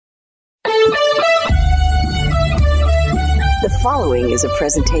The following is a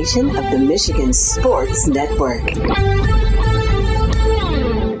presentation of the Michigan Sports Network.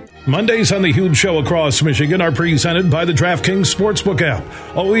 Mondays on the Huge Show across Michigan are presented by the DraftKings Sportsbook app.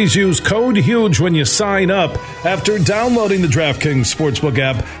 Always use code HUGE when you sign up after downloading the DraftKings Sportsbook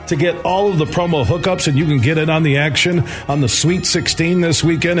app to get all of the promo hookups, and you can get in on the action on the Sweet 16 this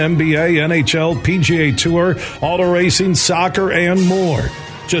weekend, NBA, NHL, PGA Tour, auto racing, soccer, and more.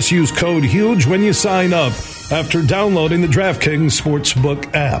 Just use code HUGE when you sign up after downloading the DraftKings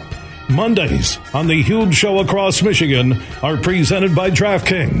Sportsbook app. Mondays on the Huge Show across Michigan are presented by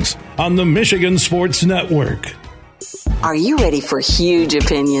DraftKings on the Michigan Sports Network. Are you ready for huge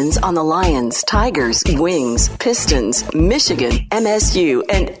opinions on the Lions, Tigers, Wings, Pistons, Michigan, MSU,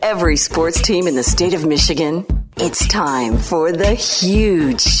 and every sports team in the state of Michigan? It's time for the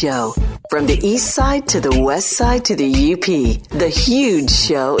Huge Show. From the east side to the west side to the UP, the Huge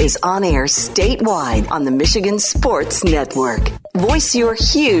Show is on air statewide on the Michigan Sports Network. Voice your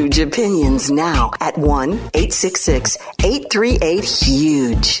huge opinions now at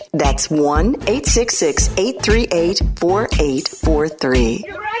 1-866-838-HUGE. That's 1-866-838-4843.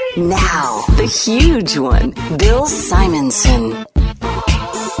 Now, the huge one, Bill Simonson.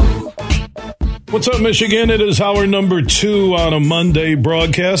 What's up, Michigan? It is hour number 2 on a Monday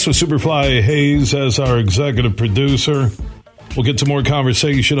broadcast with Superfly Hayes as our executive producer. We'll get to more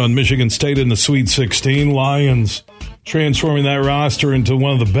conversation on Michigan State in the Sweet 16. Lions transforming that roster into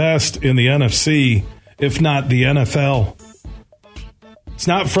one of the best in the NFC, if not the NFL. It's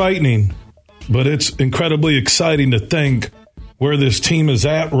not frightening, but it's incredibly exciting to think where this team is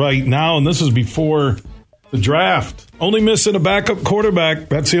at right now, and this is before the draft. Only missing a backup quarterback.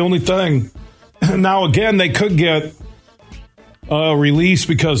 That's the only thing. Now, again, they could get released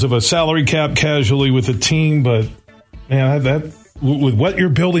because of a salary cap casualty with the team, but man, that with what you're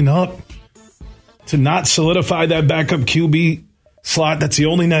building up, to not solidify that backup QB slot, that's the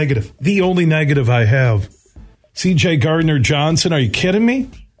only negative. The only negative I have. C.J. Gardner-Johnson, are you kidding me?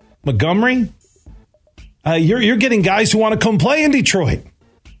 Montgomery? You're getting guys who want to come play in Detroit.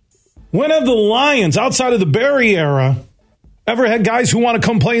 When have the Lions, outside of the Barry era, ever had guys who want to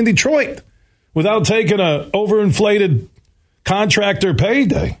come play in Detroit without taking a overinflated contractor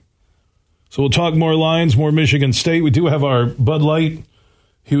payday? So we'll talk more Lions, more Michigan State. We do have our Bud Light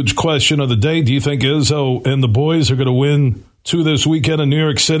huge question of the day. Do you think Izzo and the boys are going to win 2 this weekend in New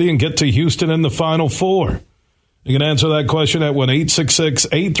York City and get to Houston in the Final Four? You can answer that question at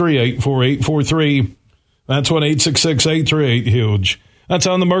 1-866-838-4843. That's 1-866-838-HUGE. That's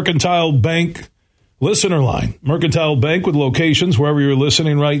on the Mercantile Bank listener line. Mercantile Bank with locations wherever you're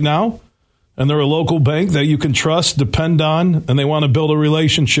listening right now. And they're a local bank that you can trust, depend on, and they want to build a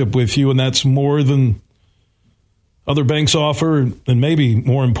relationship with you, and that's more than other banks offer, and maybe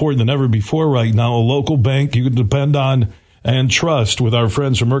more important than ever before right now, a local bank you can depend on and trust with our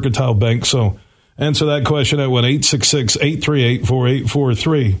friends from Mercantile Bank. So answer that question at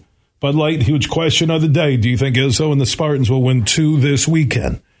 1-866-838-4843. Bud Light, huge question of the day. Do you think Izzo and the Spartans will win 2 this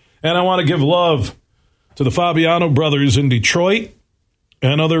weekend? And I want to give love to the Fabiano brothers in Detroit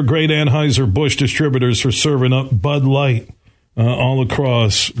and other great Anheuser-Busch distributors for serving up Bud Light all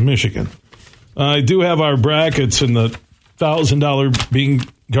across Michigan. I do have our brackets in the $1,000 Bean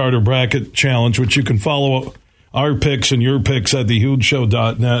Garter Bracket Challenge, which you can follow our picks and your picks at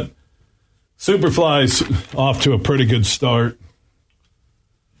thehugeshow.net. Superfly's off to a pretty good start.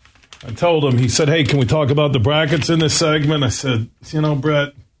 I told him, he said, hey, can we talk about the brackets in this segment? I said,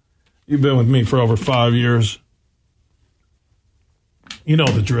 Brett, you've been with me for over 5 years. You know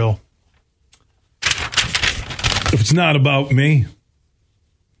the drill. If it's not about me,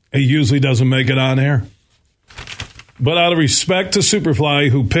 it usually doesn't make it on air. But out of respect to Superfly,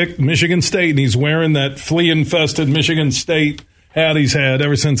 who picked Michigan State, and he's wearing that flea-infested Michigan State hat he's had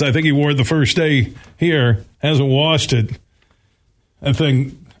ever since I think he wore it the first day here, hasn't washed it. I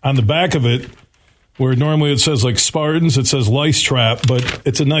think on the back of it, where normally it says like Spartans, it says Lice Trap, but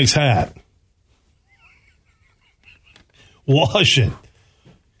it's a nice hat. Wash it.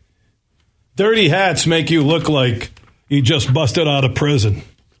 Dirty hats make you look like you just busted out of prison.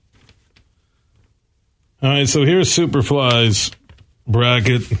 All right, so here's Superfly's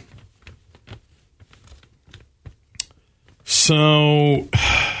bracket. So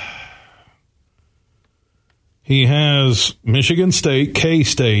he has Michigan State,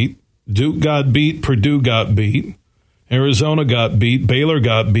 K-State, Duke got beat, Purdue got beat, Arizona got beat, Baylor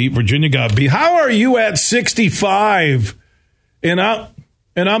got beat, Virginia got beat. How are you at 65 and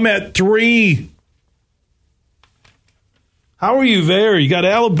I'm at 3? How are you there? You got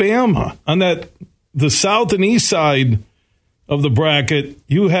Alabama on the south and east side of the bracket.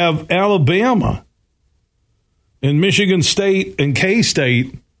 You have Alabama in Michigan State and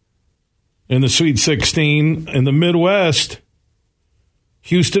K-State in the Sweet 16. In the Midwest,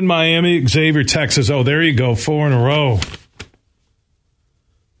 Houston, Miami, Xavier, Texas. Oh, there you go. 4 in a row.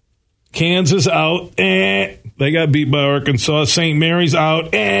 Kansas out. They got beat by Arkansas. St. Mary's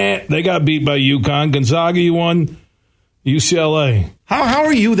out. They got beat by UConn. Gonzaga, you won. UCLA. How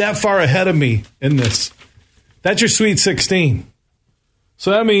are you that far ahead of me in this? That's your Sweet 16.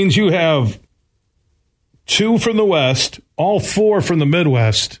 So that means you have 2 from the West, all 4 from the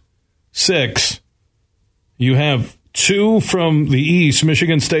Midwest, 6. You have 2 from the East,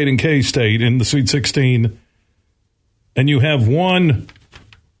 Michigan State and K-State in the Sweet 16. And you have 1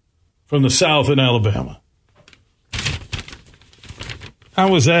 from the South in Alabama. How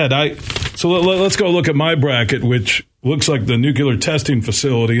was that? So let's go look at my bracket, which looks like the nuclear testing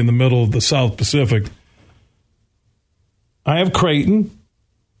facility in the middle of the South Pacific. I have Creighton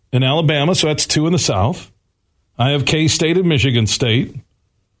in Alabama, so that's 2 in the South. I have K-State and Michigan State.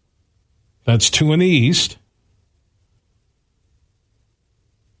 That's 2 in the East.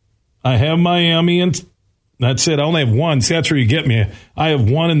 I have Miami, and that's it. I only have 1. See, that's where you get me. I have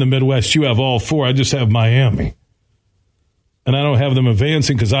 1 in the Midwest. You have all 4. I just have Miami. And I don't have them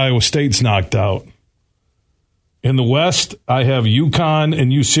advancing because Iowa State's knocked out. In the West, I have UConn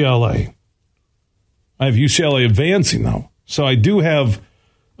and UCLA. I have UCLA advancing, though. So I do have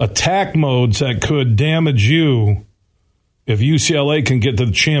attack modes that could damage you if UCLA can get to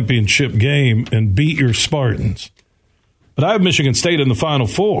the championship game and beat your Spartans. But I have Michigan State in the Final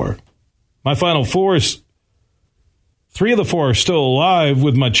Four. My Final Four is 3 of the 4 are still alive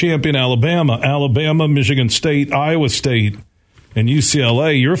with my champion Alabama. Alabama, Michigan State, Iowa State, and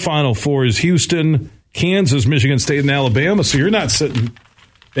UCLA. Your Final Four is Houston, Kansas, Michigan State, and Alabama. So you're not sitting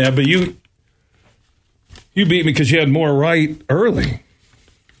bad, but you beat me because you had more right early.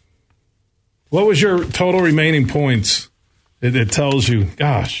 What was your total remaining points? It tells you.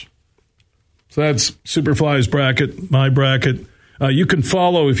 Gosh. So that's Superfly's bracket, my bracket. You can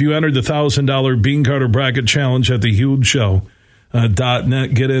follow if you entered the $1,000 Bean Carter Bracket Challenge at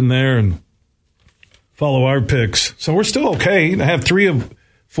thehugeshow.net. Get in there and follow our picks. So we're still okay. I have 3 of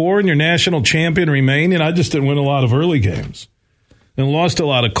 4 in your national champion remaining. I just didn't win a lot of early games and lost a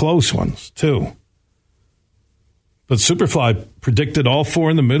lot of close ones, too. But Superfly predicted all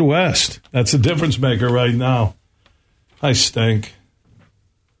 4 in the Midwest. That's the difference maker right now. I stink.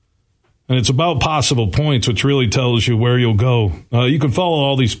 And it's about possible points, which really tells you where you'll go. You can follow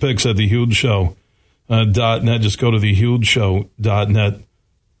all these picks at thehugeshow.net. Just go to thehugeshow.net.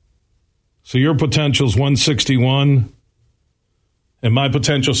 So your potential is 161, and my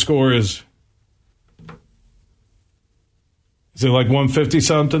potential score is it like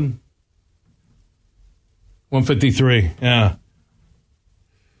 150-something? 153, yeah.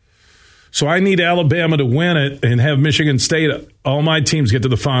 So I need Alabama to win it and have Michigan State, all my teams get to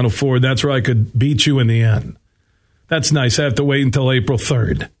the Final Four. That's where I could beat you in the end. That's nice. I have to wait until April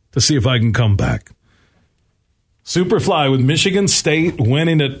 3rd to see if I can come back. Superfly with Michigan State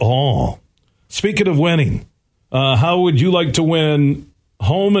winning it all. Speaking of winning, how would you like to win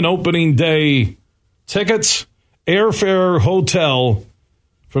home and opening day tickets, airfare, hotel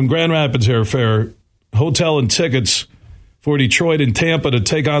from Grand Rapids Airfare, hotel and tickets for Detroit and Tampa to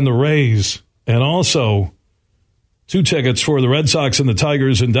take on the Rays, and also 2 tickets for the Red Sox and the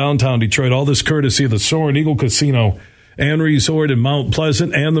Tigers in downtown Detroit. All this courtesy of the Soaring Eagle Casino and Resort in Mount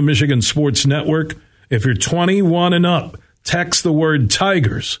Pleasant and the Michigan Sports Network. If you're 21 and up, text the word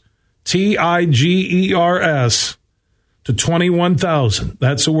Tigers, Tigers, to 21,000.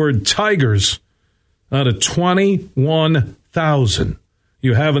 That's the word Tigers out of 21,000.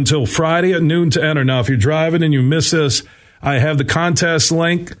 You have until Friday at noon to enter. Now, if you're driving and you miss this, I have the contest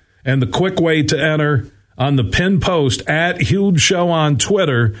link and the quick way to enter on the pinned post at Huge Show on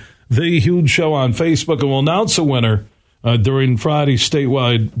Twitter, The Huge Show on Facebook, and we'll announce a winner during Friday's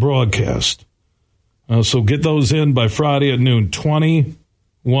statewide broadcast. So get those in by Friday at noon,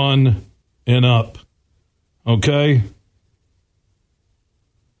 21 and up. Okay?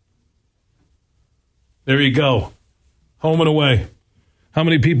 There you go. Home and away. How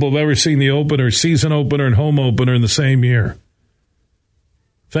many people have ever seen the opener, season opener, and home opener in the same year?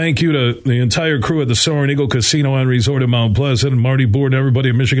 Thank you to the entire crew at the Soaring Eagle Casino and Resort in Mount Pleasant, and Marty Board and everybody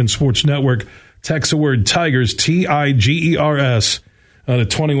at Michigan Sports Network. Text the word Tigers, Tigers, out of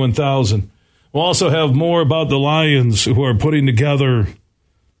 21,000. We'll also have more about the Lions, who are putting together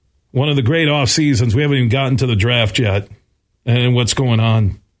one of the great off seasons. We haven't even gotten to the draft yet and what's going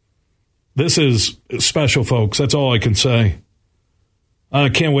on. This is special, folks. That's all I can say. I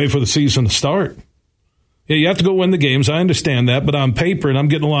can't wait for the season to start. Yeah, you have to go win the games. I understand that, but on paper, and I'm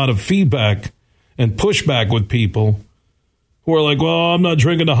getting a lot of feedback and pushback with people who are like, well, I'm not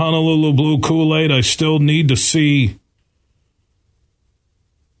drinking the Honolulu Blue Kool-Aid. I still need to see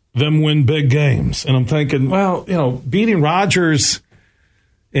them win big games. And I'm thinking, well, beating Rodgers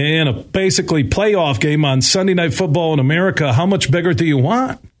in a basically playoff game on Sunday Night Football in America, how much bigger do you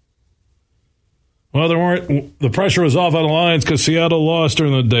want? Well, the pressure was off on the Lions because Seattle lost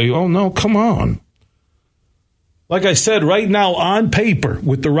during the day. Oh, no, come on. Like I said, right now on paper,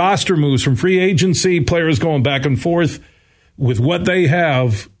 with the roster moves from free agency, players going back and forth with what they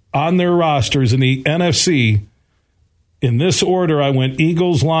have on their rosters in the NFC, in this order, I went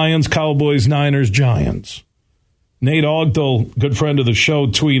Eagles, Lions, Cowboys, Niners, Giants. Nate Ogdell, good friend of the show,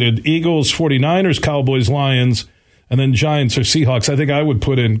 tweeted Eagles, 49ers, Cowboys, Lions, and then Giants or Seahawks. I think I would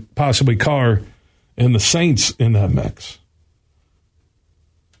put in possibly Carr and the Saints in that mix.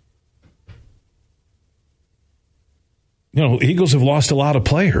 Eagles have lost a lot of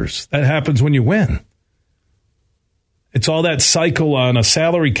players. That happens when you win. It's all that cycle on a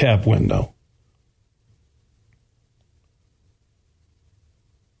salary cap window.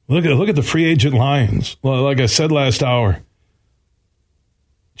 Look at the free agent Lions. Well, like I said last hour,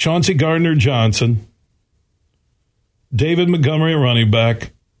 Chauncey Gardner-Johnson, David Montgomery, running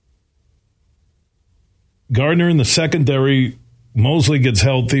back, Gardner in the secondary, Mosley gets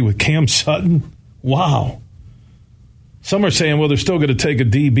healthy with Cam Sutton. Wow. Some are saying, well, they're still going to take a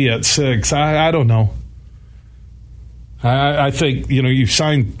DB at 6. I don't know. I think, you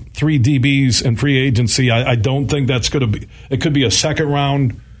signed 3 DBs in free agency. I don't think that's going to be – it could be a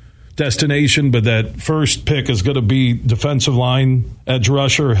second-round destination, but that first pick is going to be defensive line, edge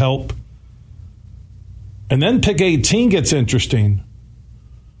rusher, help. And then pick 18 gets interesting,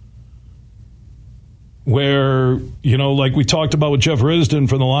 where, like we talked about with Jeff Risdon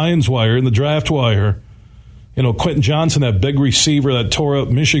from the Lions Wire and the Draft Wire, Quentin Johnson, that big receiver that tore up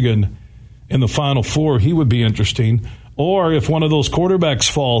Michigan in the Final Four, he would be interesting. Or if one of those quarterbacks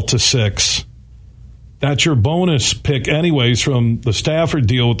fall to 6, that's your bonus pick anyways from the Stafford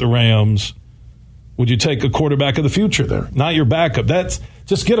deal with the Rams. Would you take a quarterback of the future there? Not your backup.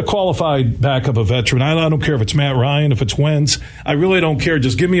 Just get a qualified backup, a veteran. I don't care if it's Matt Ryan, if it's Wentz. I really don't care.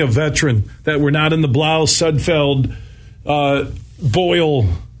 Just give me a veteran that we're not in the Blau, Sudfeld, Boyle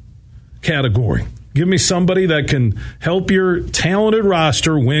category. Give me somebody that can help your talented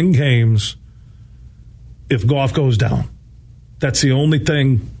roster win games if Goff goes down. That's the only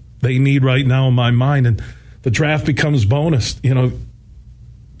thing they need right now in my mind. And the draft becomes bonus.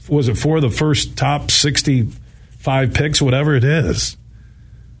 Was it for the first top 65 picks, whatever it is?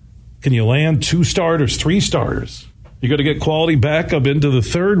 Can you land 2 starters, 3 starters? You're going to get quality backup into the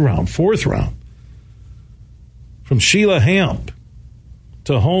 3rd round, 4th round. From Sheila Hamp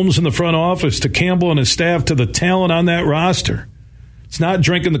to Holmes in the front office, to Campbell and his staff, to the talent on that roster. It's not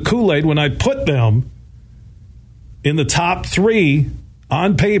drinking the Kool-Aid when I put them in the top 3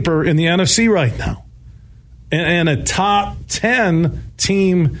 on paper in the NFC right now. And a top 10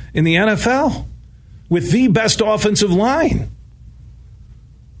 team in the NFL with the best offensive line.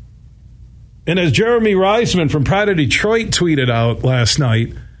 And as Jeremy Reisman from Pride of Detroit tweeted out last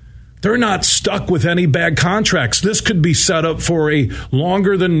night, they're not stuck with any bad contracts. This could be set up for a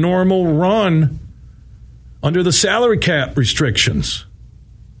longer than normal run under the salary cap restrictions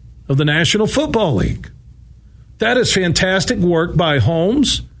of the National Football League. That is fantastic work by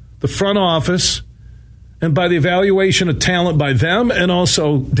Holmes, the front office, and by the evaluation of talent by them and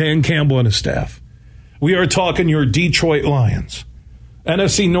also Dan Campbell and his staff. We are talking your Detroit Lions,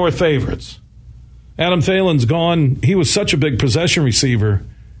 NFC North favorites. Adam Thielen's gone. He was such a big possession receiver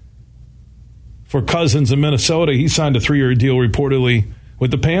for Cousins in Minnesota. He signed a 3-year deal reportedly with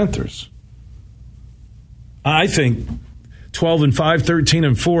the Panthers. I think 12-5,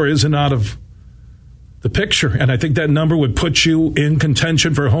 13-4 isn't out of the picture, and I think that number would put you in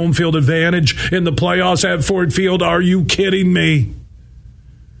contention for home field advantage in the playoffs at Ford Field. Are you kidding me?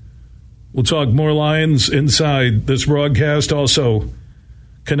 We'll talk more Lions inside this broadcast. Also,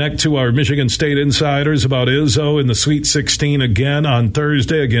 connect to our Michigan State insiders about Izzo in the Sweet 16 again on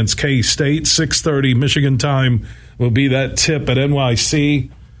Thursday against K-State. 6:30 Michigan time will be that tip at NYC.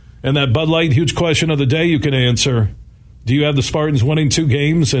 And that Bud Light huge question of the day you can answer. Do you have the Spartans winning 2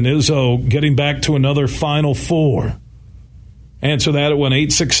 games and Izzo getting back to another Final Four? Answer that at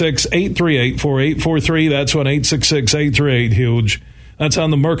 1-866-838-4843. That's 1-866-838-HUGE. That's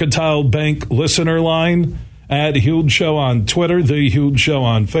on the Mercantile Bank listener line. At Huge Show on Twitter, The Huge Show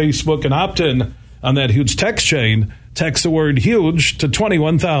on Facebook, and opt in on that huge text chain. Text the word HUGE to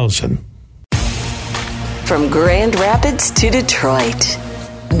 21,000. From Grand Rapids to Detroit,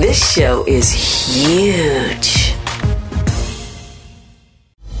 this show is huge.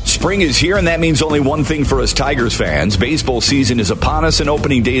 Spring is here, and that means only one thing for us Tigers fans. Baseball season is upon us, and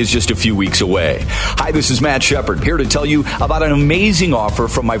opening day is just a few weeks away. Hi, this is Matt Shepard, here to tell you about an amazing offer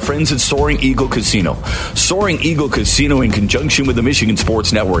from my friends at Soaring Eagle Casino. Soaring Eagle Casino, in conjunction with the Michigan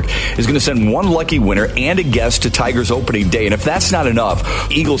Sports Network, is going to send one lucky winner and a guest to Tigers opening day. And if that's not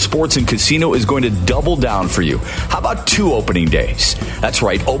enough, Eagle Sports and Casino is going to double down for you. How about 2 opening days? That's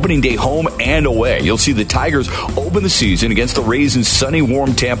right, opening day home and away. You'll see the Tigers open the season against the Rays in sunny,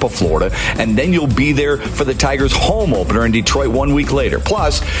 warm Tampa, Florida, and then you'll be there for the Tigers home opener in Detroit 1 week later.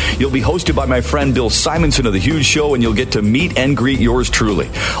 Plus, you'll be hosted by my friend Bill Simonson of The Huge Show, and you'll get to meet and greet yours truly.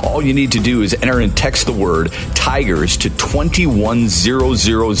 All you need to do is enter and text the word Tigers to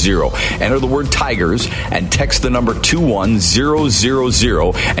 21000. Enter the word Tigers and text the number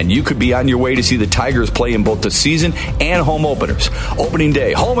 21000, and you could be on your way to see the Tigers play in both the season and home openers. Opening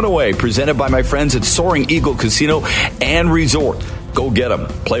day, home and away, presented by my friends at Soaring Eagle Casino and Resort. Go get them.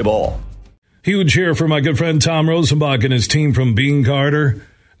 Play ball. Huge here for my good friend Tom Rosenbach and his team from Bean Carter.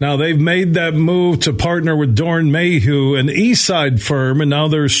 Now, they've made that move to partner with Dorn Mayhew, an Eastside firm, and now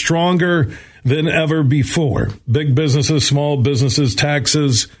they're stronger than ever before. Big businesses, small businesses,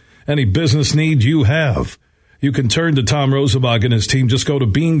 taxes, any business need you have. You can turn to Tom Rosenbach and his team. Just go to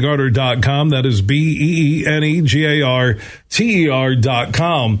BeanGarter.com. That is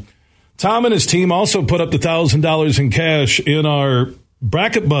BeanGarter.com. Tom and his team also put up the $1,000 in cash in our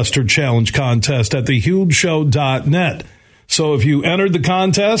Bracket Buster Challenge contest at thehugeshow.net. So if you entered the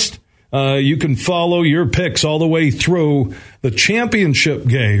contest, you can follow your picks all the way through the championship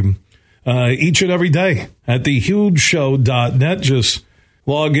game each and every day at thehugeshow.net. Just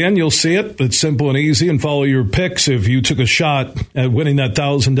log in, you'll see it. It's simple and easy, and follow your picks if you took a shot at winning that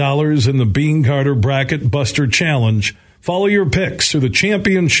 $1,000 in the Bean Carter Bracket Buster Challenge. Follow your picks through the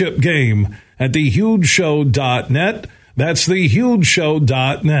championship game at thehugeshow.net. That's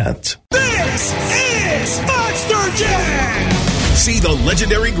thehugeshow.net. This is Monster Jam! See the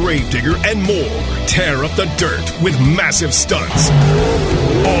legendary Gravedigger and more tear up the dirt with massive stunts,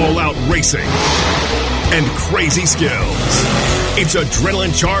 all-out racing, and crazy skills. It's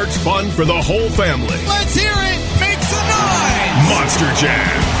adrenaline-charged fun for the whole family. Let's hear it! Make some noise! Monster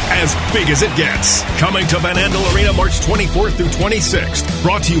Jam, as big as it gets. Coming to Van Andel Arena March 24th through 26th.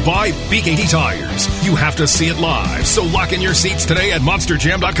 Brought to you by BKT Tires. You have to see it live, so lock in your seats today at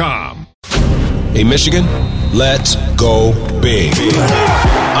monsterjam.com. Hey, Michigan, let's go big.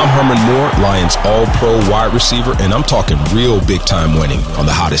 I'm Herman Moore, Lions All-Pro wide receiver, and I'm talking real big-time winning on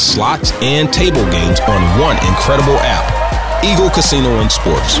the hottest slots and table games on one incredible app. Eagle Casino and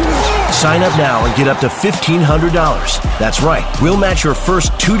Sports. Sign up now and get up to $1,500. That's right. We'll match your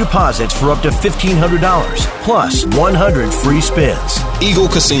first 2 deposits for up to $1,500, plus 100 free spins. Eagle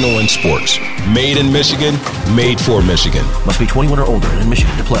Casino and Sports. Made in Michigan, made for Michigan. Must be 21 or older and in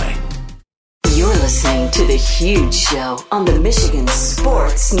Michigan to play. You're listening to The Huge Show on the Michigan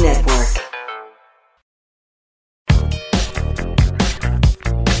Sports Network.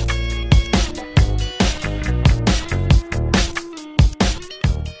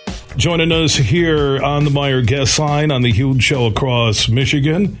 Joining us here on the Meyer guest line on the Huge Show across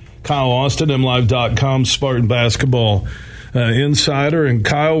Michigan, Kyle Austin, MLive.com, Spartan Basketball Insider. And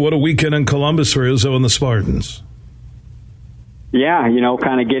Kyle, what a weekend in Columbus for Izzo and the Spartans. Yeah,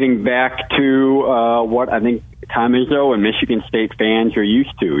 kind of getting back to what I think Tom Izzo and Michigan State fans are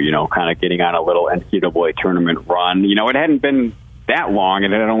used to, kind of getting on a little NCAA tournament run. It hadn't been that long,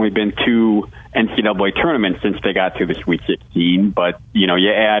 and it had only been 2 NCAA tournaments since they got to the Sweet 16. But you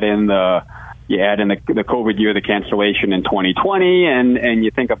add in the COVID year, the cancellation in 2020, and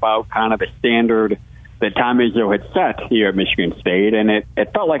you think about kind of the standard that Tom Izzo had set here at Michigan State, and it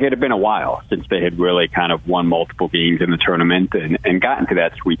felt like it had been a while since they had really kind of won multiple games in the tournament and gotten to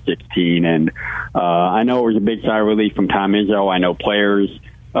that Sweet 16. And I know it was a big sigh of relief from Tom Izzo. I know players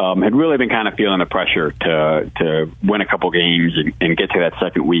had really been kind of feeling the pressure to win a couple games and get to that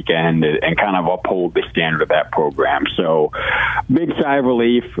second weekend and kind of uphold the standard of that program. So big sigh of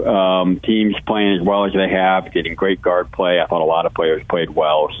relief. Teams playing as well as they have, getting great guard play. I thought a lot of players played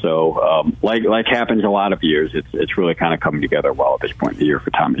well. So like happens a lot of years, it's really kind of coming together well at this point in the year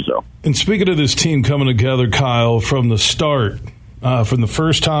for Tom Izzo. And speaking of this team coming together, Kyle, from the start, from the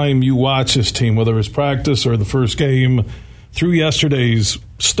first time you watch this team, whether it's practice or the first game, through yesterday's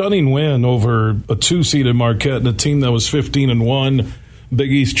stunning win over a 2-seeded Marquette and a team that was 15-1, Big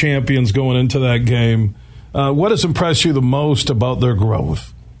East champions going into that game. What has impressed you the most about their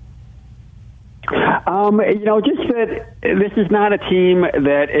growth? Just that this is not a team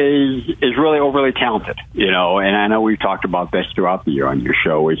that is really overly talented, and I know we've talked about this throughout the year on your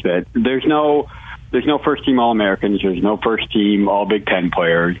show, is that there's no there's no first-team All-Americans. There's no first-team All-Big Ten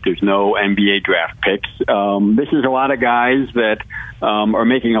players. There's no NBA draft picks. This is a lot of guys that are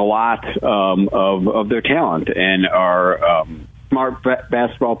making a lot of their talent and are smart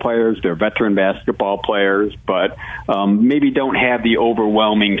basketball players. They're veteran basketball players, but maybe don't have the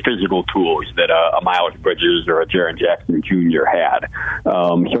overwhelming physical tools that a Miles Bridges or a Jaren Jackson Jr. had.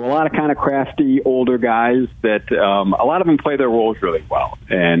 So a lot of kind of crafty older guys that a lot of them play their roles really well.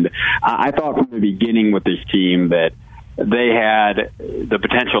 And I thought from the beginning with this team that they had the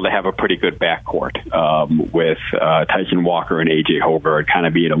potential to have a pretty good backcourt with Tyson Walker and A.J. Hoggard kind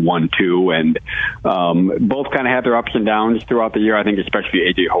of being a 1-2, and both kind of had their ups and downs throughout the year, I think especially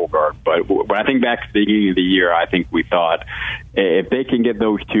A.J. Hoggard. But when I think back to the beginning of the year, I think we thought if they can get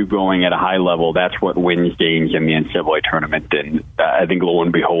those two going at a high level, that's what wins games in the NCAA tournament. And I think lo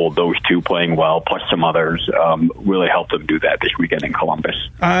and behold, those two playing well, plus some others, really helped them do that this weekend in Columbus.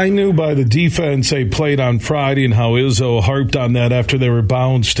 I knew by the defense they played on Friday and how Izzo harped on that after they were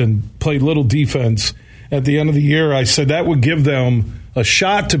bounced and played little defense at the end of the year. I said that would give them a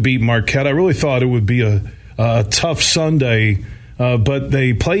shot to beat Marquette. I really thought it would be a tough Sunday, but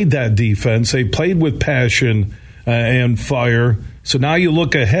they played that defense. They played with passion and fire. So now you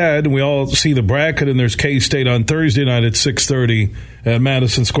look ahead, and we all see the bracket, and there's K-State on Thursday night at 6:30 at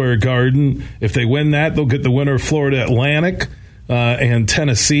Madison Square Garden. If they win that, they'll get the winner of Florida Atlantic and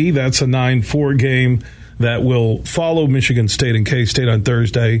Tennessee. That's a 9-4 game that will follow Michigan State and K-State on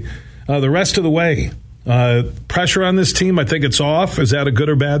Thursday. The rest of the way, pressure on this team, I think it's off. Is that a good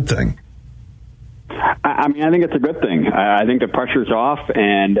or bad thing? I mean, I think it's a good thing. I think the pressure's off,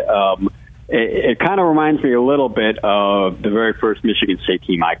 and it kind of reminds me a little bit of the very first Michigan State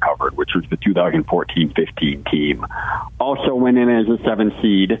team I covered, which was the 2014-15 team. Also went in as a 7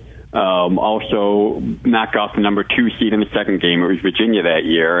 seed. Also knocked off the number 2 seed in the second game. It was Virginia that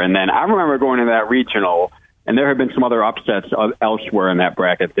year. And then I remember going to that regional, and there have been some other upsets elsewhere in that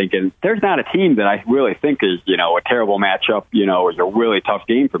bracket, thinking there's not a team that I really think is, a terrible matchup, is a really tough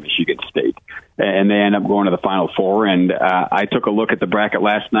game for Michigan State. And they end up going to the Final Four. And I took a look at the bracket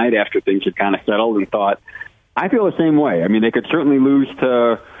last night after things had kind of settled and thought, I feel the same way. I mean, they could certainly lose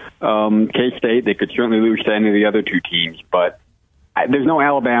to K-State. They could certainly lose to any of the other two teams, but there's no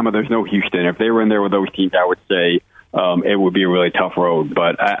Alabama, there's no Houston. If they were in there with those teams, I would say it would be a really tough road.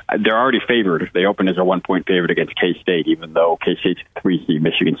 But they're already favored. They opened as a 1-point favorite against K-State, even though K-State's the 3 seed,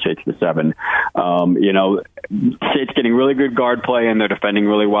 Michigan State's the 7. State's getting really good guard play, and they're defending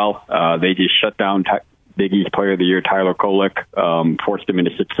really well. They just shut down Big East Player of the Year Tyler Kolek, forced him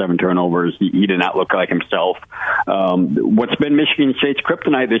into 6-7 turnovers. He did not look like himself. What's been Michigan State's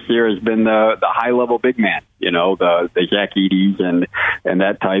kryptonite this year has been the high-level big man, the Zach Edey's and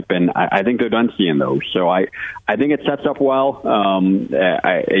that type, and I think they're done seeing those. So I think it sets up well.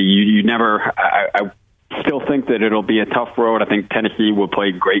 I still think that it'll be a tough road. I think Tennessee will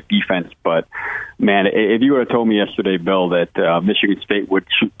play great defense, but man, if you would have told me yesterday, Bill, that Michigan State would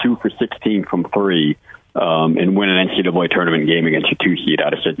shoot 2 for 16 from 3 and win an NCAA tournament game against a 2 seed,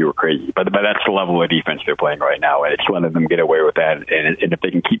 I'd have said you were crazy. But that's the level of defense they're playing right now, and it's letting them get away with that. And if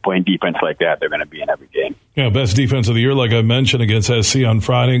they can keep playing defense like that, they're going to be in every game. Yeah, best defense of the year, like I mentioned, against SC on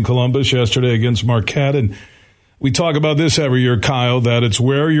Friday in Columbus, yesterday against Marquette. And we talk about this every year, Kyle, that it's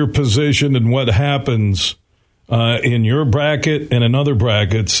where you're positioned and what happens in your bracket and in other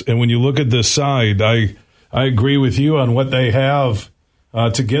brackets. And when you look at this side, I agree with you on what they have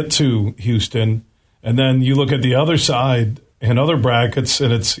to get to Houston. And then you look at the other side and other brackets,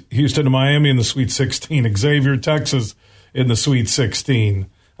 and it's Houston and Miami in the Sweet 16, Xavier, Texas in the Sweet 16,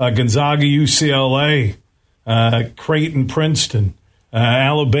 Gonzaga, UCLA, Creighton, Princeton,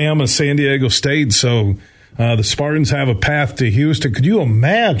 Alabama, San Diego State. So the Spartans have a path to Houston. Could you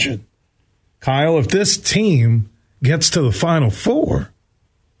imagine, Kyle, if this team gets to the Final Four?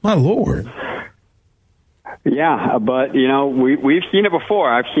 My Lord. Yeah, but we've seen it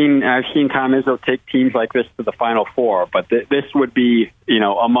before. I've seen Tom Izzo take teams like this to the Final Four, but this would be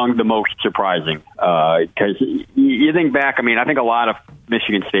among the most surprising because you think back. I mean, I think a lot of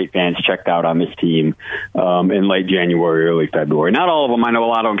Michigan State fans checked out on this team in late January, early February. Not all of them. I know a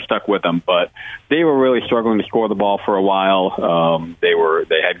lot of them stuck with them, but they were really struggling to score the ball for a while.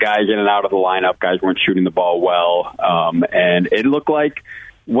 They had guys in and out of the lineup. Guys weren't shooting the ball well, and it looked like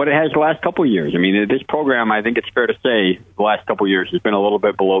what it has the last couple of years. I mean, this program, I think it's fair to say, the last couple of years has been a little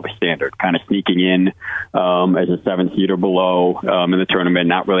bit below the standard, kind of sneaking in as a 7 seed or below in the tournament,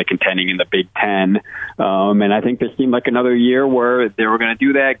 not really contending in the Big Ten. And I think this seemed like another year where they were going to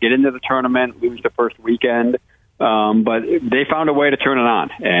do that, get into the tournament, lose the first weekend. But they found a way to turn it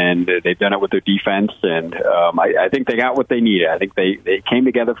on, and they've done it with their defense. And I think they got what they needed. I think they came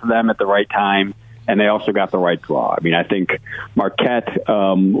together for them at the right time. and they also got the right draw. I mean, I think Marquette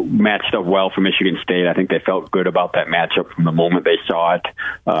matched up well for Michigan State. I think they felt good about that matchup from the moment they saw it.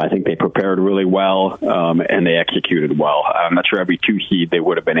 I think they prepared really well, and they executed well. I'm not sure every 2 seed they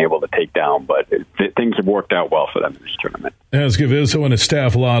would have been able to take down, but things have worked out well for them in this tournament. Let's give Izzo and his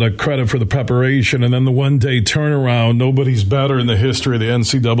staff a lot of credit for the preparation, and then the one-day turnaround. Nobody's better in the history of the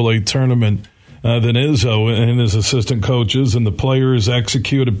NCAA tournament than Izzo and his assistant coaches, and the players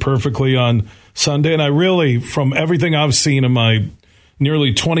executed perfectly on Sunday. And I really, from everything I've seen in my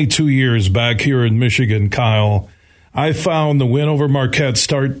nearly 22 years back here in Michigan, Kyle, I found the win over Marquette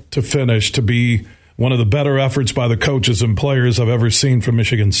start to finish to be one of the better efforts by the coaches and players I've ever seen from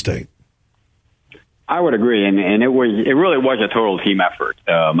Michigan State. I would agree, and it really was a total team effort.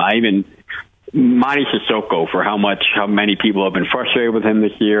 Mani Sissoko, for how many people have been frustrated with him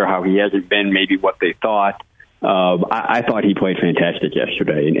this year, how he hasn't been maybe what they thought. I thought he played fantastic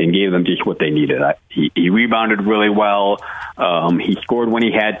yesterday and gave them just what they needed. He rebounded really well. He scored when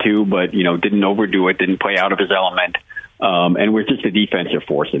he had to, but didn't overdo it, didn't play out of his element. And was just a defensive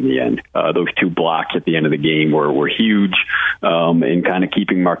force in the end. Those 2 blocks at the end of the game were huge in kind of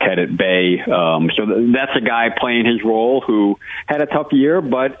keeping Marquette at bay. So that's a guy playing his role who had a tough year,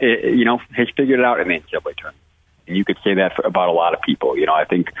 but has figured it out in the NCAA tournament. And you could say that about a lot of people. I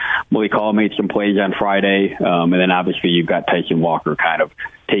think Malik Hall made some plays on Friday, and then obviously you've got Tyson Walker kind of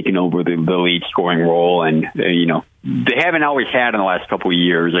taking over the lead scoring role. And, they haven't always had in the last couple of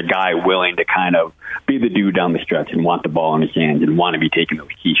years a guy willing to kind of be the dude down the stretch and want the ball in his hands and want to be taking those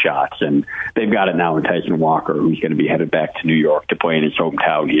key shots. And they've got it now in Tyson Walker, who's going to be headed back to New York to play in his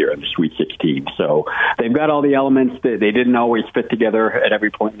hometown here in the Sweet 16. So they've got all the elements that they didn't always fit together at every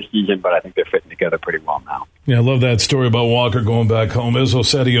point in the season, but I think they're fitting together pretty well now. Yeah, I love that story about Walker going back home. Izzo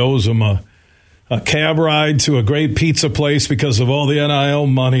said he owes him a cab ride to a great pizza place because of all the NIL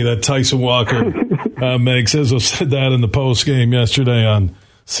money that Tyson Walker makes. Izzo said that in the post game yesterday on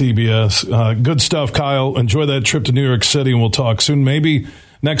CBS. Good stuff, Kyle. Enjoy that trip to New York City, and we'll talk soon. Maybe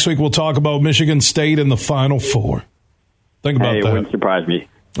next week we'll talk about Michigan State in the Final Four. Think about that. It wouldn't surprise me.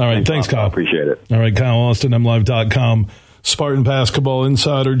 All right, thanks, Kyle. Appreciate it. All right, Kyle Austin, MLive.com. Spartan basketball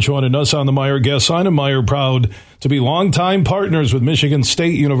insider joining us on the Meyer Guest Line. And Meyer proud to be longtime partners with Michigan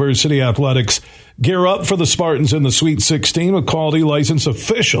State University Athletics. Gear up for the Spartans in the Sweet 16 with quality licensed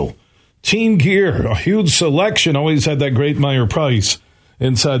official team gear. A huge selection. Always had that great Meyer price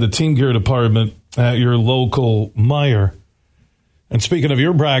inside the team gear department at your local Meyer. And speaking of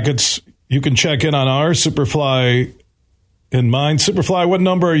your brackets, you can check in on our Superfly in mine. Superfly, what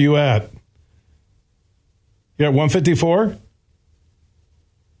number are you at? You're at 154?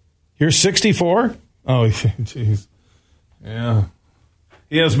 You're 64? Oh, jeez. Yeah.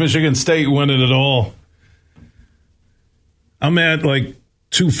 He has Michigan State winning it all. I'm at like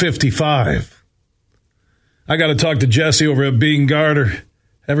 255. I got to talk to Jesse over at Bean Garter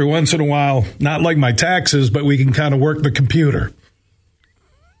every once in a while. Not like my taxes, but we can kind of work the computer.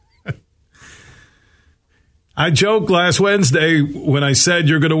 I joked last Wednesday when I said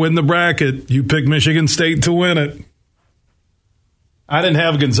you're going to win the bracket. You picked Michigan State to win it. I didn't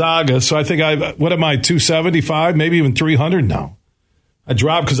have Gonzaga, so I think what am I, 275, maybe even 300 now. I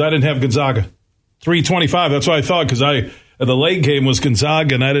dropped because I didn't have Gonzaga. 325, that's what I thought, because the late game was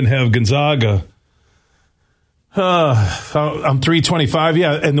Gonzaga, and I didn't have Gonzaga. I'm 325,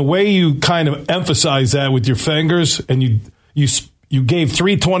 yeah, and the way you kind of emphasize that with your fingers, and you gave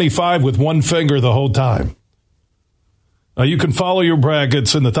 325 with one finger the whole time. You can follow your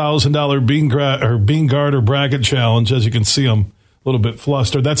brackets in the $1,000 Bean Garter Bracket Challenge, as you can see them a little bit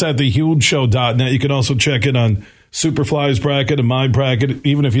flustered. That's at thehugeshow.net. You can also check in on Superfly's bracket and my bracket,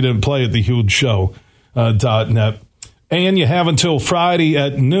 even if you didn't play at thehugeshow.net. And you have until Friday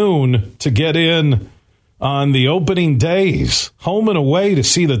at noon to get in on the opening days, home and away, to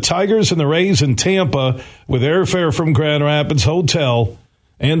see the Tigers and the Rays in Tampa with airfare from Grand Rapids Hotel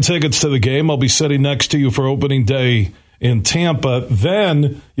and tickets to the game. I'll be sitting next to you for opening day in Tampa.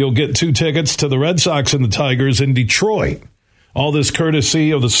 Then you'll get 2 tickets to the Red Sox and the Tigers in Detroit. All this courtesy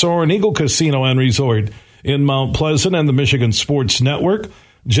of the Soaring Eagle Casino and Resort in Mount Pleasant and the Michigan Sports Network.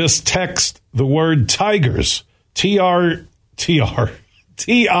 Just text the word Tigers, Tigers, to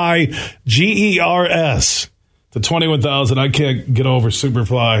 21,000. I can't get over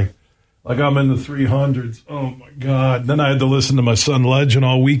Superfly. Like I'm in the 300s. Oh, my God. Then I had to listen to my son Legend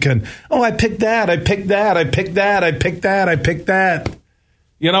all weekend. Oh, I picked that. I picked that. I picked that. I picked that. I picked that.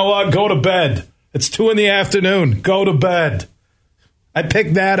 You know what? Go to bed. It's 2 p.m. Go to bed. I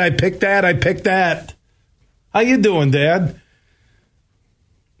picked that. I picked that. I picked that. How you doing, Dad?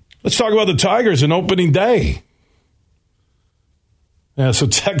 Let's talk about the Tigers in opening day. Yeah, so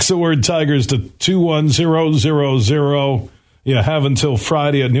text the word Tigers to 21000. You have until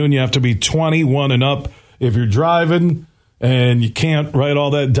Friday at noon. You have to be 21 and up. If you're driving and you can't write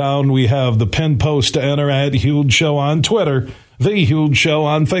all that down, we have the pin post to enter at Huge Show on Twitter, The Huge Show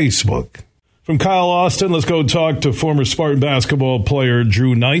on Facebook. From Kyle Austin, let's go talk to former Spartan basketball player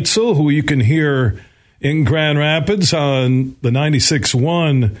Drew Neitzel, who you can hear in Grand Rapids on the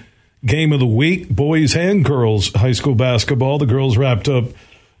 96.1 Game of the Week, boys and girls high school basketball. The girls wrapped up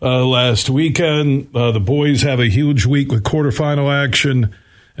last weekend. The boys have a huge week with quarterfinal action,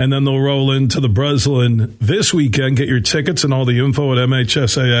 and then they'll roll into the Breslin this weekend. Get your tickets and all the info at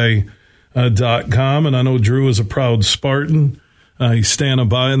MHSAA.com. And I know Drew is a proud Spartan. He's standing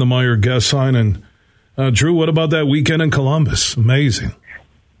by in the Meyer guest sign. And Drew, what about that weekend in Columbus? Amazing.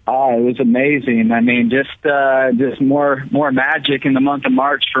 Oh, it was amazing. I mean, just more magic in the month of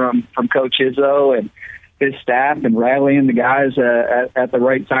March from Coach Izzo and his staff, and rallying the guys at the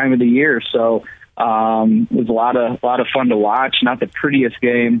right time of the year. So it was a lot of fun to watch. Not the prettiest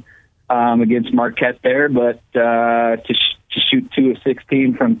game against Marquette there, but to shoot 2 of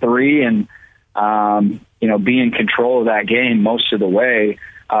 16 from 3 and be in control of that game most of the way,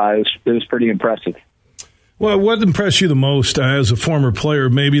 it was pretty impressive. Well, what impressed you the most as a former player,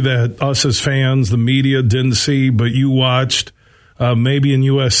 maybe that us as fans, the media didn't see, but you watched, maybe in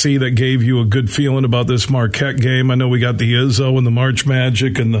USC, that gave you a good feeling about this Marquette game? I know we got the Izzo and the March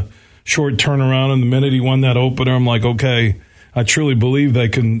Magic and the short turnaround, and the minute he won that opener, I'm like, okay, I truly believe they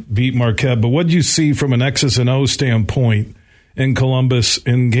can beat Marquette. But what did you see from an X's and O standpoint in Columbus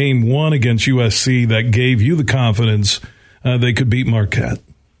in Game 1 against USC that gave you the confidence they could beat Marquette?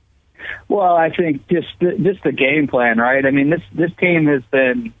 Well, I think just the game plan, right? I mean, this team has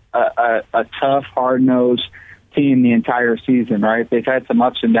been a tough, hard-nosed team the entire season, right? They've had some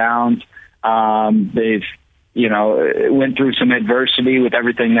ups and downs. They've, went through some adversity with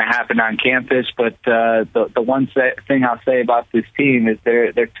everything that happened on campus. But the one thing I'll say about this team is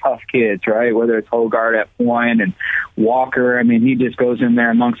they're tough kids, right? Whether it's Hogard at point and Walker, I mean, he just goes in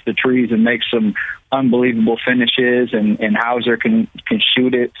there amongst the trees and makes some unbelievable finishes, and Hauser can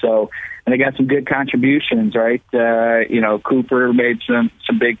shoot it. So, and they got some good contributions, right? Cooper made some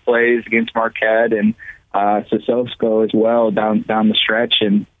big plays against Marquette, and Sissoko as well down the stretch,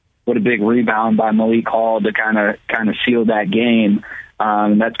 and what a big rebound by Malik Hall to kind of seal that game.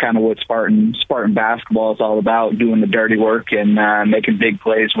 That's kind of what Spartan basketball is all about, doing the dirty work and making big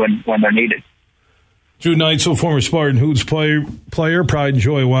plays when they're needed. Drew Neitzel, former Spartan Hoops player, pride and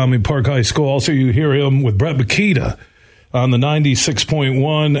joy, Wyoming Park High School. Also, you hear him with Brett Makita on the 96.1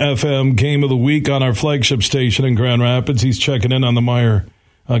 FM Game of the Week on our flagship station in Grand Rapids. He's checking in on the Meyer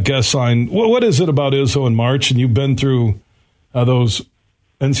guest sign. What is it about Izzo in March? And you've been through those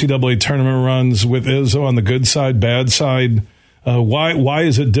NCAA tournament runs with Izzo on the good side, bad side. Why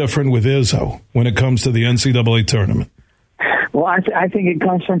is it different with Izzo when it comes to the NCAA tournament? Well, I think it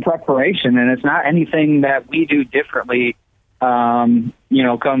comes from preparation, and it's not anything that we do differently. Come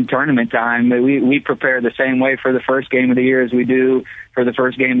tournament time, we prepare the same way for the first game of the year as we do for the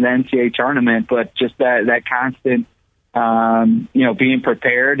first game of the NCAA tournament. But just that constant, being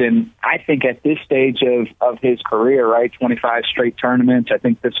prepared. And I think at this stage of his career, right, 25 straight tournaments. I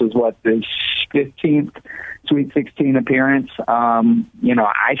think this was his 15th Sweet 16 appearance.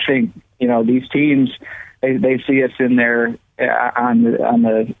 I think these teams they see us in their on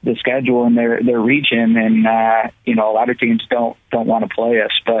the schedule in their region, and a lot of teams don't want to play us.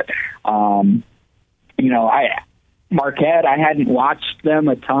 But Marquette, I hadn't watched them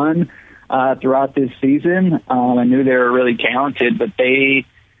a ton throughout this season. I knew they were really talented, but they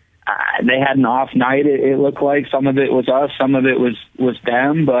had an off night. It looked like some of it was us, some of it was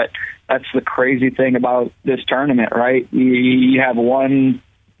them. But that's the crazy thing about this tournament, right? You have one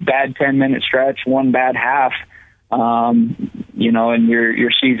bad 10-minute stretch, one bad half, and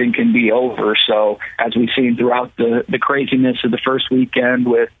your season can be over. So as we've seen throughout the craziness of the first weekend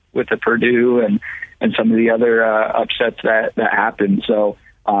with the Purdue and some of the other upsets that happened. So,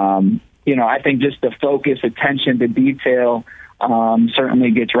 I think just the focus, attention to detail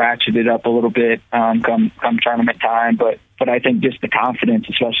certainly gets ratcheted up a little bit come tournament time. But I think just the confidence,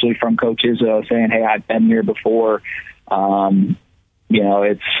 especially from Coach Izzo, saying, hey, I've been here before,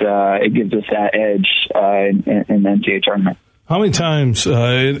 it gives us that edge in the NCAA tournament. How many times,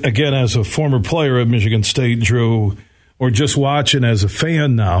 again, as a former player at Michigan State, Drew, or just watching as a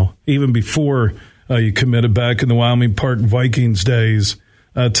fan now, even before you committed back in the Wyoming Park Vikings days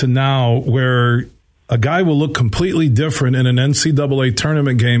to now, where a guy will look completely different in an NCAA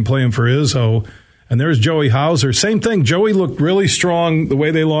tournament game playing for Izzo, and there's Joey Hauser. Same thing. Joey looked really strong the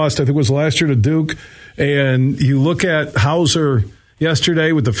way they lost, I think it was last year to Duke, and you look at Hauser,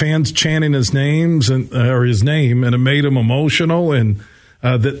 yesterday with the fans chanting his names or his name, and it made him emotional. And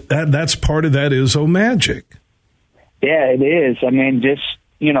that's part of that Izzo magic. Yeah, it is. I mean, just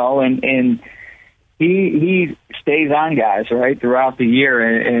and he stays on guys right throughout the year,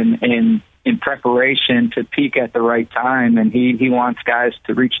 and in preparation to peak at the right time, and he wants guys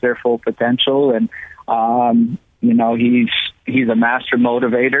to reach their full potential, and he's a master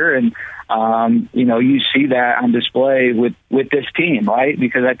motivator, and you see that on display with this team, right?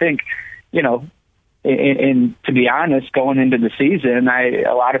 Because I think and to be honest, going into the season,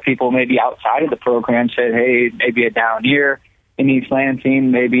 a lot of people maybe outside of the program said, hey, maybe a down year in East Lansing,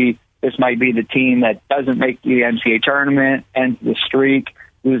 maybe this might be the team that doesn't make the NCAA tournament, ends the streak,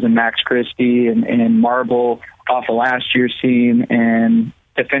 losing Max Christie and Marble off of last year's team, and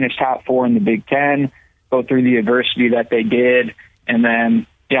to finish top 4 in the Big Ten, go through the adversity that they did, and then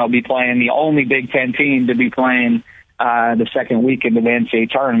be playing the only Big Ten team to be playing the second weekend of the NCAA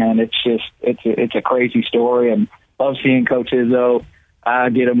tournament. It's a crazy story, and love seeing Coach Izzo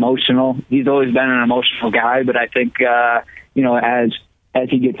get emotional. He's always been an emotional guy, but I think as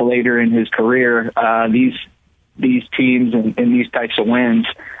he gets later in his career, these teams and these types of wins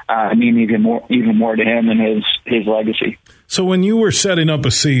mean even more to him and his legacy. So when you were setting up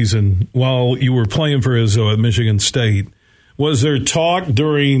a season while you were playing for Izzo at Michigan State, was there talk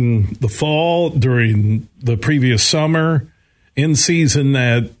during the fall, during the previous summer, in season,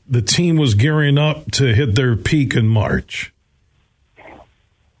 that the team was gearing up to hit their peak in March?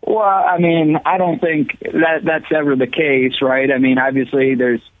 Well, I mean, I don't think that's ever the case, right? I mean, obviously,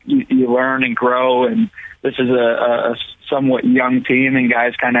 you learn and grow, and this is a somewhat young team, and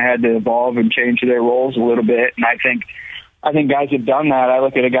guys kind of had to evolve and change their roles a little bit. And I think guys have done that. I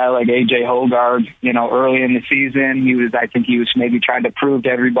look at a guy like A.J. Hogard, early in the season, he was maybe trying to prove to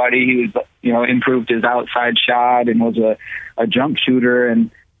everybody he was, improved his outside shot and was a jump shooter.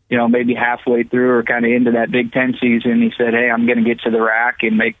 And, maybe halfway through or kind of into that Big Ten season, he said, hey, I'm going to get to the rack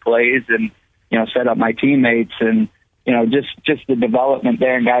and make plays and, set up my teammates. And, just the development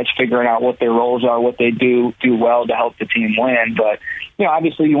there and guys figuring out what their roles are, what they do well to help the team win. But,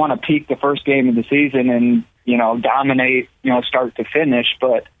 obviously you want to peak the first game of the season and, dominate, start to finish,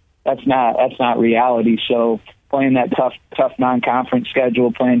 but that's not reality. So playing that tough non-conference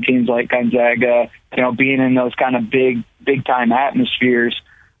schedule, playing teams like Gonzaga, being in those kind of big time atmospheres,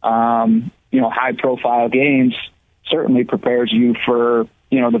 high profile games certainly prepares you for,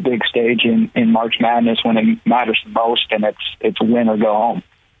 the big stage in March Madness when it matters the most, and it's win or go home.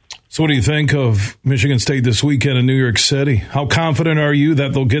 So what do you think of Michigan State this weekend in New York City? How confident are you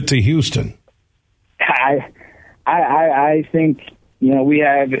that they'll get to Houston? I think, we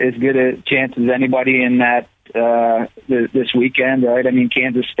have as good a chance as anybody in that this weekend, right? I mean,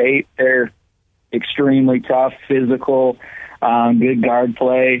 Kansas State, they're extremely tough, physical, good guard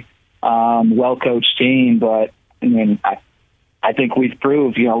play, well-coached team. But, I mean, I think we've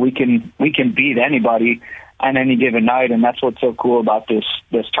proved, we can beat anybody on any given night, and that's what's so cool about this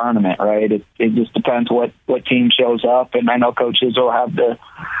tournament, right? It just depends what team shows up, and I know coaches will have the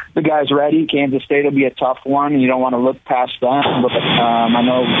guys ready. Kansas State will be a tough one, and you don't want to look past them. But I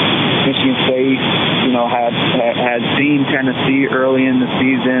know Michigan State, had seen Tennessee early in the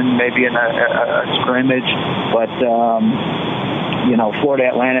season, maybe in a scrimmage, but Florida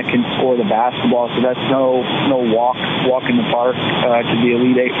Atlantic can score the basketball, so that's no walk in the park to the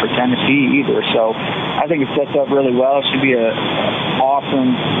Elite Eight for Tennessee either. So I think it sets up really well. It should be a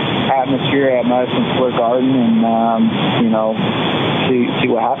awesome atmosphere at Madison Square Garden, and see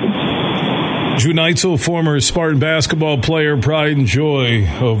what happens. Drew Neitzel, former Spartan basketball player, pride and joy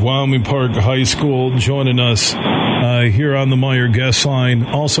of Wyoming Park High School, joining us here on the Meijer guest line.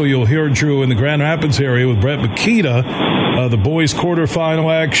 Also, you'll hear Drew in the Grand Rapids area with Brett Makita, the boys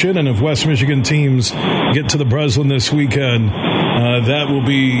quarterfinal action. And if West Michigan teams get to the Breslin this weekend, that will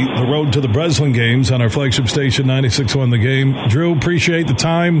be the road to the Breslin games on our flagship station, 96.1 The Game. Drew, appreciate the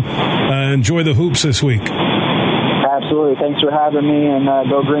time. Enjoy the hoops this week. Absolutely. Thanks for having me, and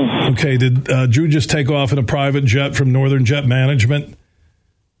go green. Okay, did Drew just take off in a private jet from Northern Jet Management?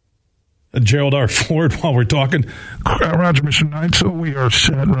 Gerald R. Ford, while we're talking. Roger, Mr. Neitzel, we are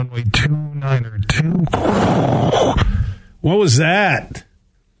set, runway 292. What was that?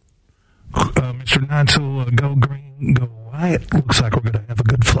 Mr. Neitzel, go green, go white. Looks like we're going to have a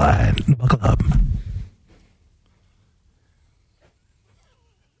good flight. Buckle up.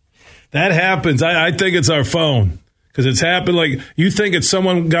 That happens. I think it's our phone. Because it's happened, like, you think it's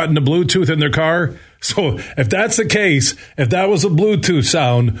someone got into Bluetooth in their car. So if that's the case, if that was a Bluetooth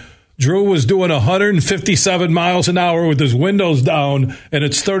sound, Drew was doing 157 miles an hour with his windows down, and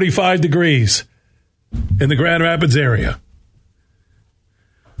it's 35 degrees in the Grand Rapids area.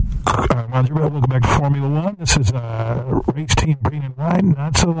 Roger, welcome back to Formula One. This is race team green and white,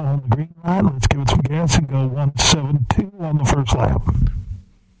 not so on the green line. Let's give it some gas and go 172 on the first lap.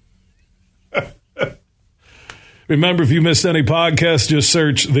 Remember, if you missed any podcast, just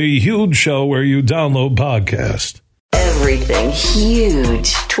search The Huge Show where you download podcast. Everything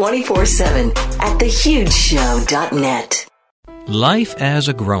huge 24/7 at thehugeshow.net. Life as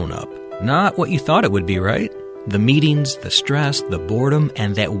a grown-up. Not what you thought it would be, right? The meetings, the stress, the boredom,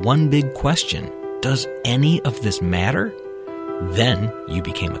 and that one big question. Does any of this matter? Then you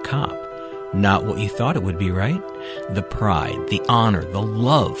became a cop. Not what you thought it would be, right? The pride, the honor, the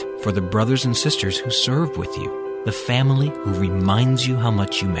love for the brothers and sisters who served with you. The family who reminds you how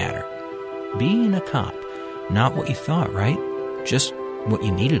much you matter. Being a cop. Not what you thought, right? Just what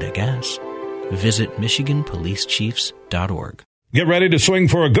you needed, I guess. Visit MichiganPoliceChiefs.org. Get ready to swing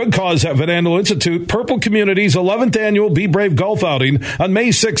for a good cause at Van Andel Institute. Purple Community's 11th annual Be Brave golf outing on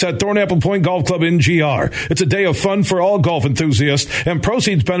May 6th at Thornapple Point Golf Club in GR. It's a day of fun for all golf enthusiasts, and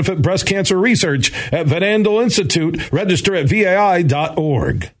proceeds benefit breast cancer research at Van Andel Institute. Register at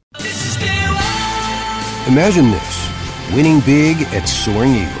vai.org. Imagine this, winning big at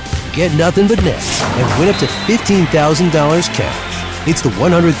Soaring Eagle. Get nothing but nets and win up to $15,000 cash. It's the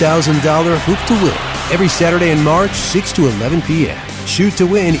 $100,000 Hoop to Win every Saturday in March, 6 to 11 p.m. Shoot to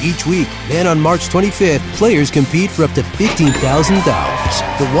win each week. Then on March 25th, players compete for up to $15,000.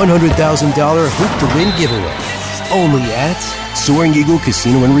 The $100,000 Hoop to Win giveaway. Only at Soaring Eagle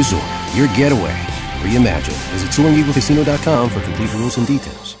Casino and Resort. Your getaway. Reimagine. Visit SoaringEagleCasino.com for complete rules and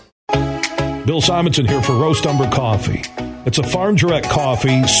details. Bill Simonson here for Roast Umber Coffee. It's a farm direct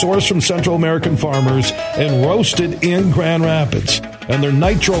coffee sourced from Central American farmers and roasted in Grand Rapids. And their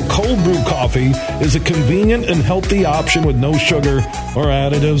Nitro Cold Brew coffee is a convenient and healthy option with no sugar or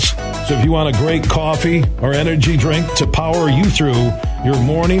additives. So if you want a great coffee or energy drink to power you through your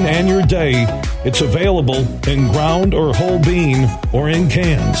morning and your day, it's available in ground or whole bean or in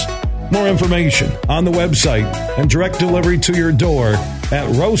cans. More information on the website and direct delivery to your door at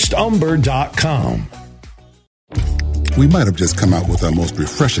roastumber.com. We might have just come out with our most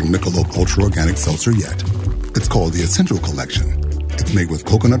refreshing Michelob Ultra Organic Seltzer yet. It's called the Essential Collection. It's made with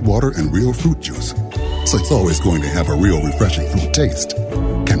coconut water and real fruit juice, so it's always going to have a real refreshing fruit taste.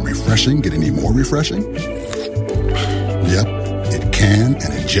 Can refreshing get any more refreshing? Yep, it can,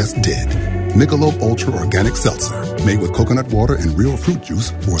 and it just did. Michelob Ultra Organic Seltzer, made with coconut water and real fruit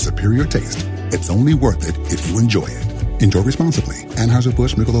juice for superior taste. It's only worth it if you enjoy it. Enjoy responsibly.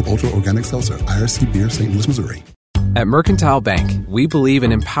 Anheuser-Busch Michelob Ultra Organic Seltzer, IRC Beer, St. Louis, Missouri. At Mercantile Bank, we believe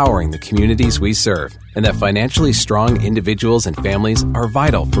in empowering the communities we serve, and that financially strong individuals and families are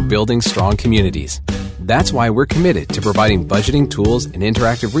vital for building strong communities. That's why we're committed to providing budgeting tools and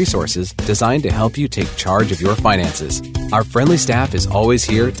interactive resources designed to help you take charge of your finances. Our friendly staff is always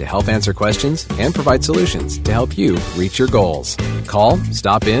here to help answer questions and provide solutions to help you reach your goals. Call,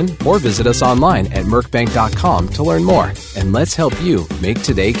 stop in, or visit us online at mercbank.com to learn more. And let's help you make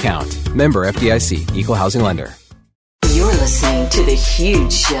today count. Member FDIC, Equal Housing Lender. You're listening to The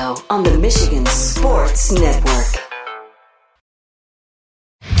Huge Show on the Michigan Sports Network.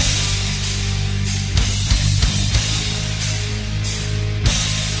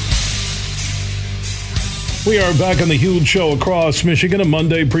 We are back on The Huge Show across Michigan, a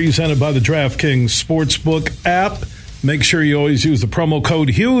Monday presented by the DraftKings Sportsbook app. Make sure you always use the promo code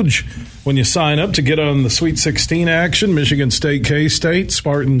HUGE when you sign up to get on the Sweet 16 action. Michigan State, K-State,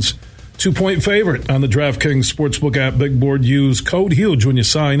 Spartans 2-point favorite on the DraftKings Sportsbook app. Big board, use code HUGE when you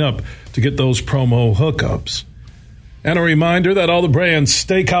sign up to get those promo hookups. And a reminder that all the brands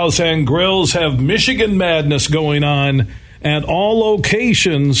Steakhouse and Grills have Michigan Madness going on at all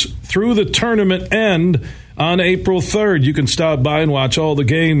locations through the tournament end on April 3rd. You can stop by and watch all the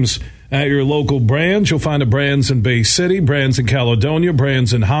games at your local brands. You'll find a Brands in Bay City, Brands in Caledonia,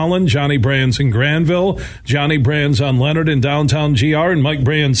 Brands in Holland, Johnny Brands in Granville, Johnny Brands on Leonard in downtown GR, and Mike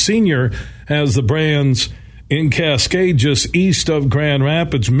Brands Sr. has the Brands in Cascade just east of Grand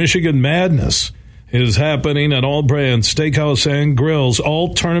Rapids. Michigan Madness is happening at all Brands Steakhouse and Grills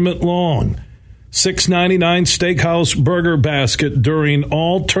all tournament long. $6.99 steakhouse burger basket during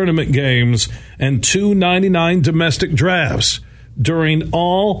all tournament games and $2.99 domestic drafts during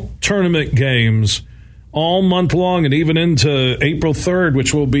all tournament games all month long and even into April 3rd,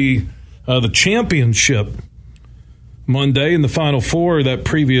 which will be the championship Monday and the Final Four that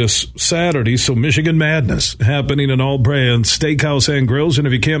previous Saturday. So Michigan Madness happening in all Brands Steakhouse and Grills. And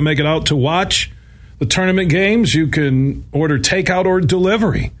if you can't make it out to watch the tournament games, you can order takeout or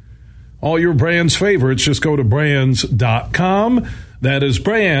delivery. All your Brands favorites, just go to brands.com. That is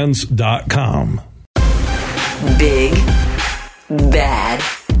brands.com. Big, bad,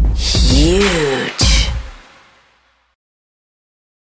 Huge.